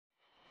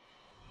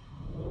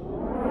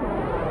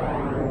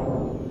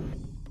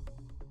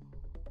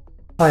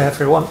Hi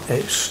everyone,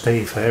 it's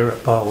Steve here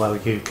at Barwell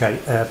UK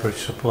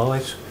Airbrush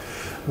Supplies.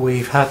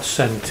 We've had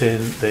sent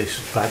in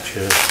this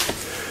Badger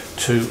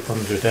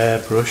 200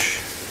 airbrush,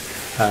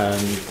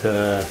 and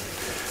the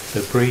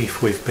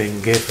brief we've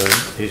been given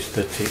is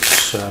that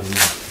it's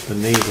the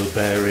needle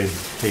bearing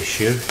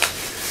issue.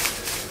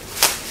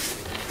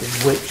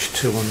 Which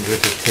 200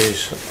 it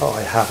is, I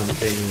haven't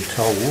been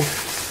told.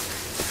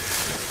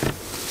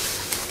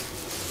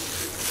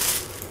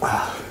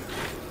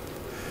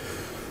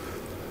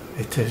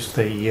 It is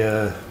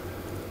the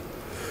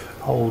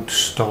old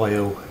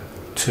style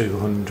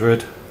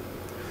 200,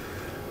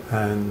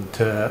 and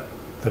the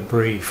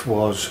brief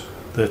was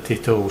that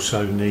it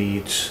also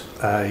needs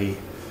a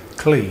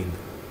clean.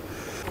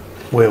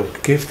 We'll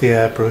give the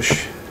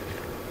airbrush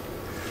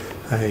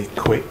a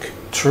quick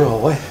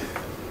try.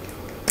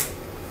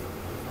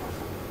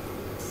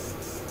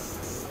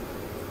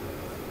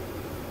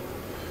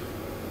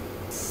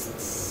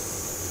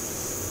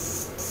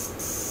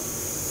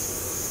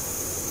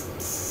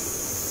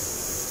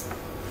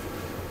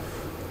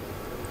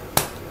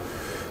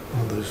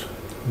 Well, there's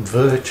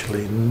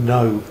virtually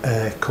no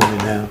air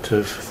coming out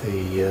of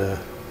the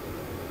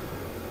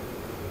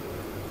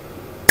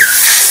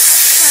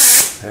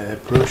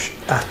airbrush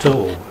at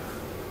all.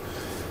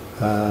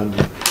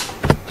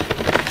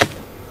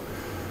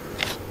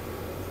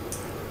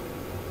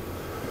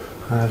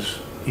 As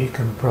you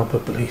can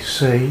probably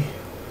see,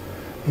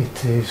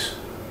 it is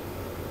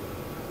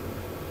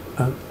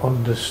an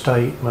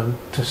understatement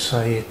to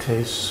say it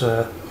is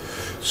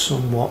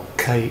somewhat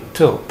caked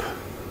up.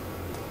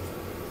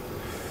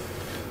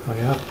 I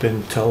have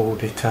been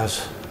told it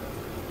has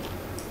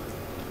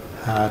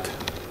had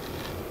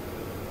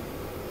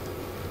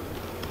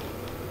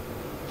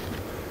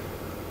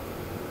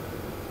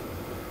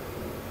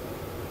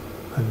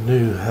a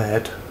new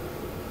head,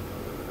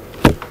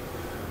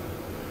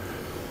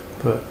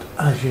 but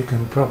as you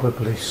can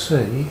probably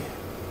see,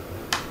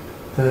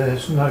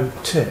 there's no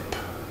tip,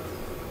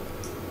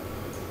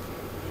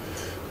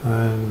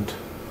 and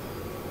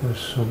there's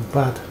some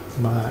bad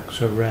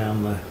marks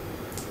around the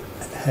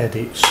head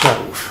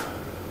itself.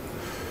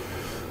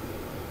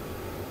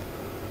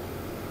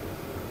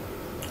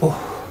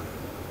 Oh,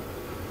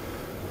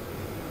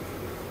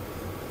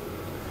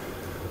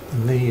 the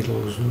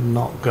needle's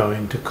not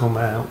going to come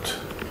out,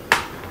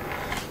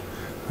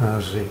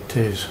 as it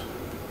is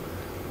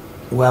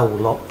well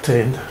locked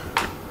in,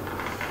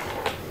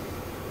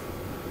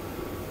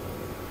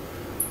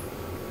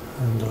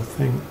 and I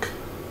think,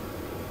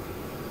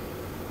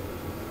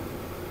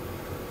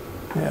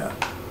 yeah,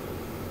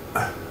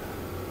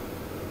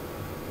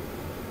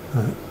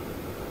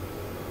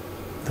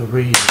 the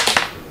reed,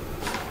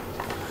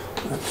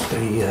 that's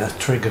the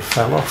trigger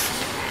fell off.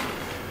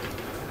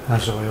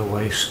 As I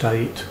always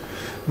state,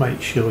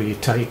 make sure you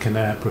take an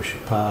airbrush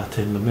apart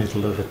in the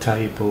middle of a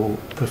table,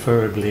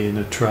 preferably in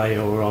a tray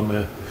or on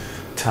a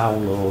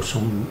towel or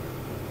some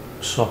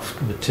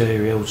soft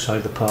material, so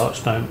the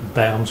parts don't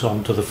bounce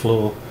onto the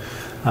floor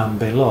and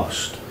be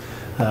lost.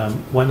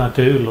 When I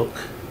do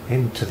look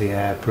into the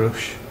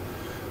airbrush,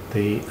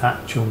 the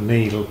actual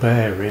needle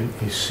bearing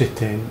is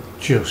sitting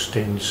just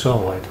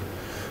inside,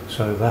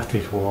 so that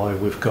is why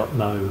we've got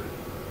no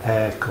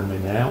air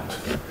coming out.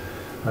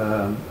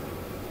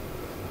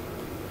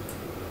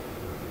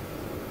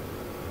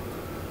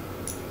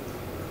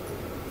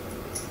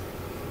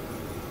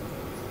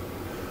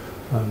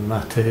 And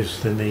that is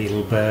the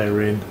needle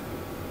bearing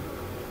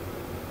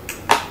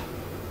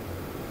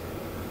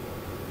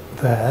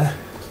there.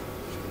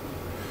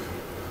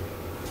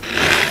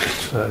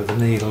 So the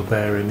needle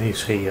bearing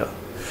is here,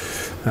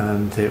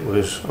 and it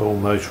was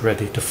almost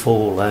ready to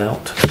fall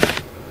out.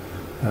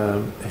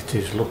 It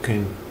is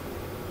looking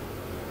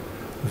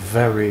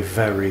very,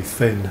 very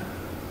thin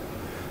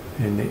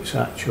in its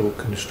actual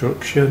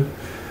construction,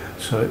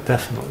 so it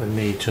definitely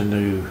needs a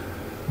new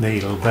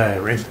needle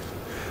bearing.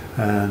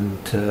 And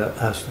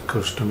as the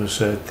customer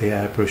said, the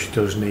airbrush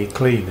does need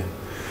cleaning,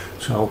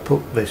 so I'll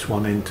put this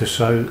one into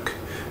soak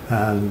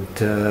and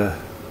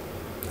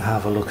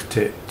have a look at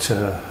it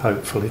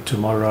hopefully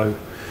tomorrow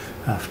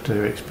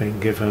after it's been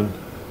given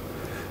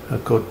a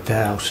good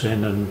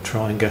dousing, and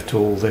try and get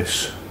all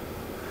this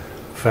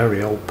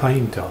very old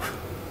paint off.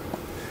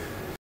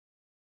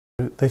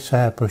 This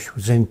airbrush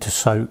was into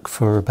soak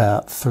for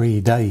about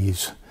 3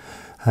 days,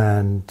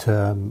 and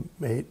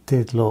it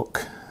did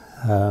look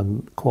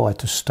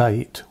quite a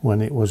state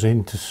when it was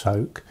into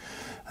soak,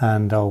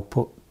 and I'll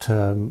put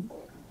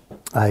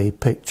a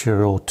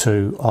picture or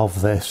two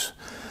of this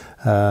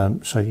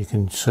so you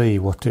can see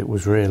what it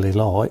was really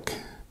like.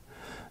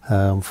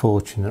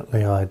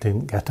 Unfortunately I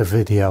didn't get a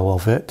video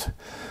of it,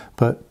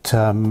 but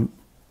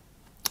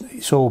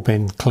it's all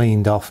been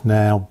cleaned off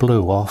now,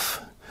 blew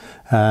off,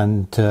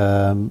 and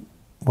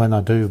when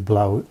I do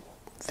blow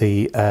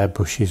the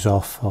airbrushes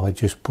off, I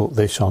just put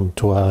this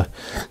onto our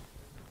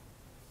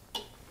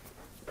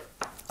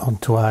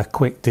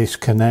quick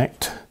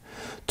disconnect,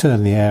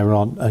 turn the air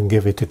on and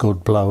give it a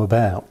good blow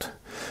about.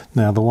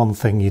 Now the one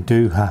thing you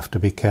do have to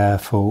be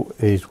careful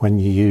is when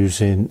you're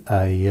using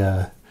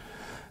a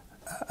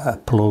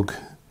plug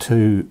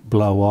to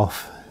blow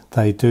off,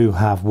 they do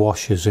have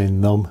washers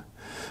in them,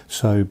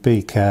 so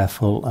be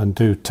careful and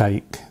do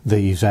take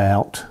these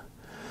out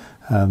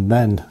and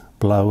then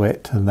blow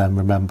it, and then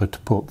remember to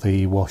put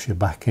the washer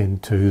back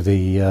into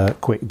the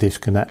quick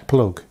disconnect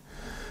plug.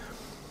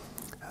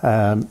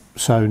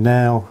 So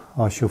now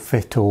I shall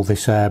fit all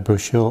this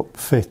airbrush up,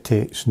 fit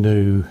its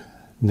new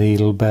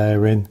needle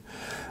bearing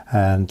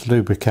and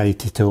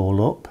lubricate it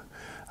all up,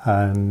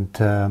 and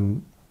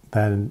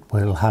then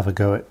we'll have a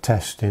go at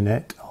testing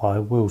it. I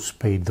will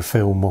speed the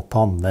film up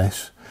on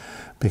this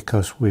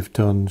because we've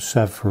done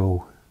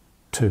several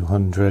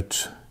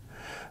 200s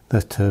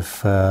that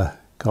have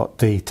got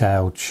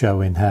detailed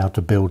showing how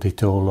to build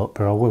it all up,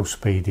 but I will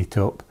speed it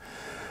up.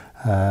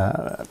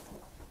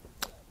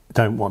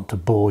 Don't want to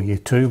bore you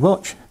too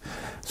much,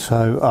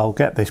 so I'll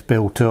get this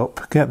built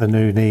up, get the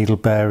new needle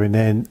bearing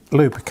in,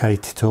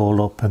 lubricate it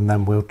all up, and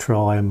then we'll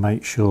try and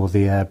make sure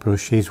the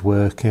airbrush is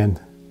working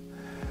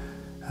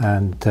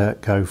and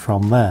go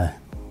from there.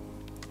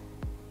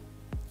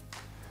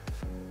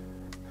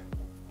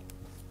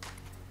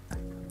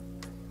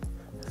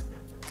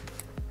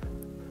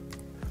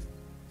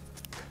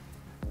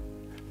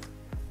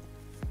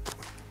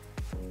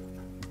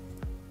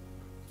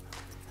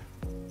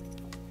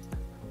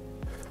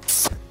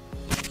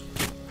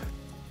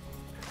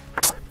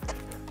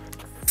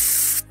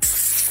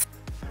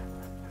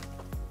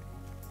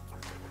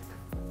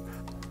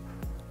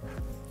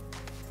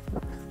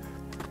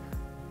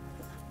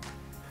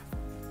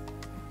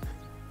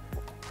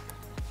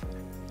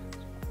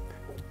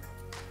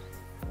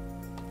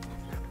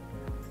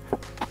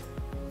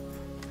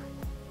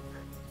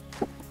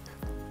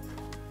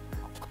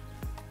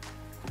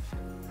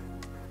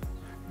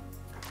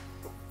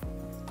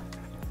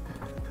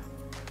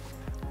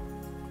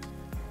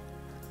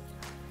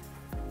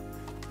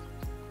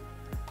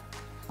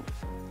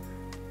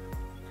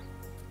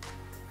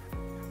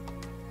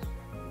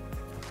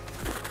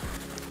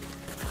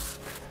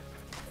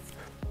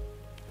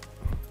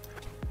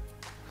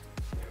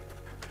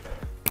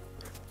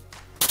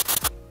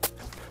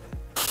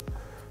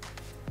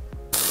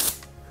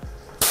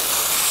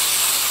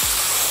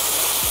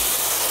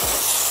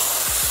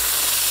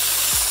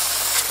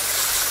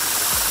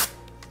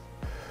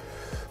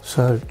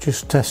 So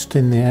just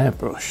testing the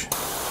airbrush.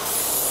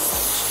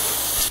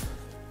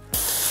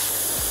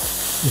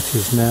 It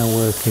is now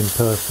working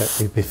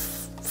perfectly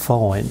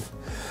fine,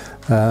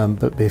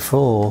 but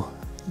before,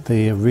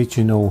 the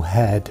original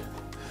head,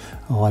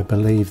 I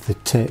believe the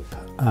tip,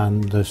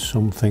 and there's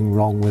something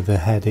wrong with the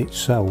head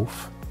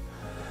itself,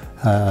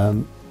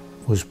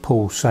 was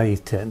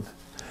pulsating,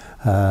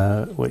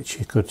 which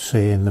you could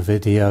see in the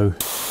video,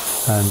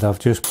 and I've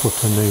just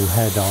put a new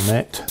head on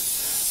it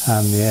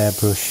and the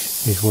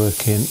airbrush is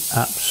working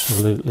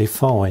absolutely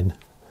fine.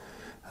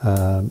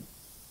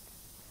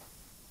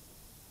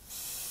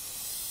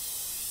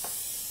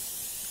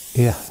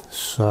 Yeah,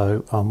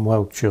 so I'm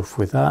well chuffed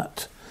with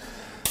that,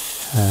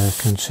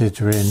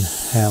 considering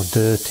how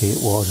dirty it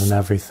was and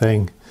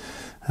everything,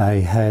 a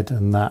head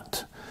and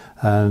that.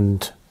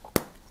 And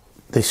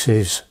this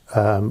is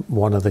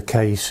one of the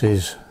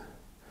cases,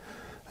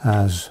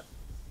 as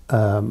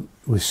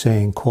we're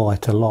seeing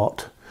quite a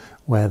lot,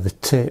 where the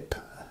tip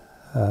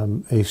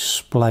is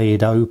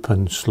splayed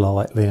open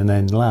slightly and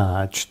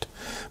enlarged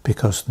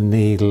because the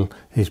needle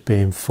is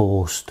being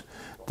forced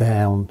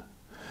down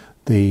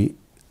the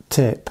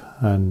tip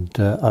and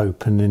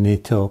opening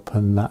it up,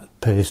 and that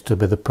appears to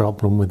be the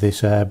problem with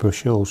this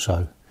airbrush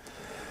also.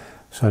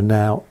 So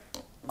now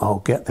I'll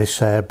get this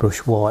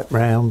airbrush wiped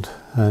round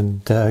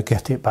and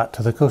get it back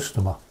to the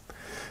customer.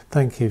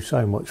 Thank you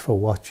so much for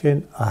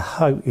watching. I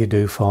hope you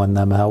do find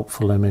them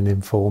helpful and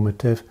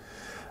informative,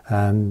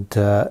 and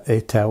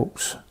it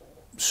helps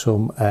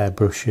some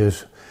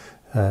airbrushers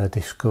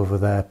discover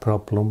their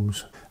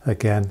problems.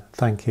 Again,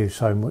 thank you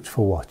so much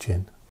for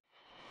watching.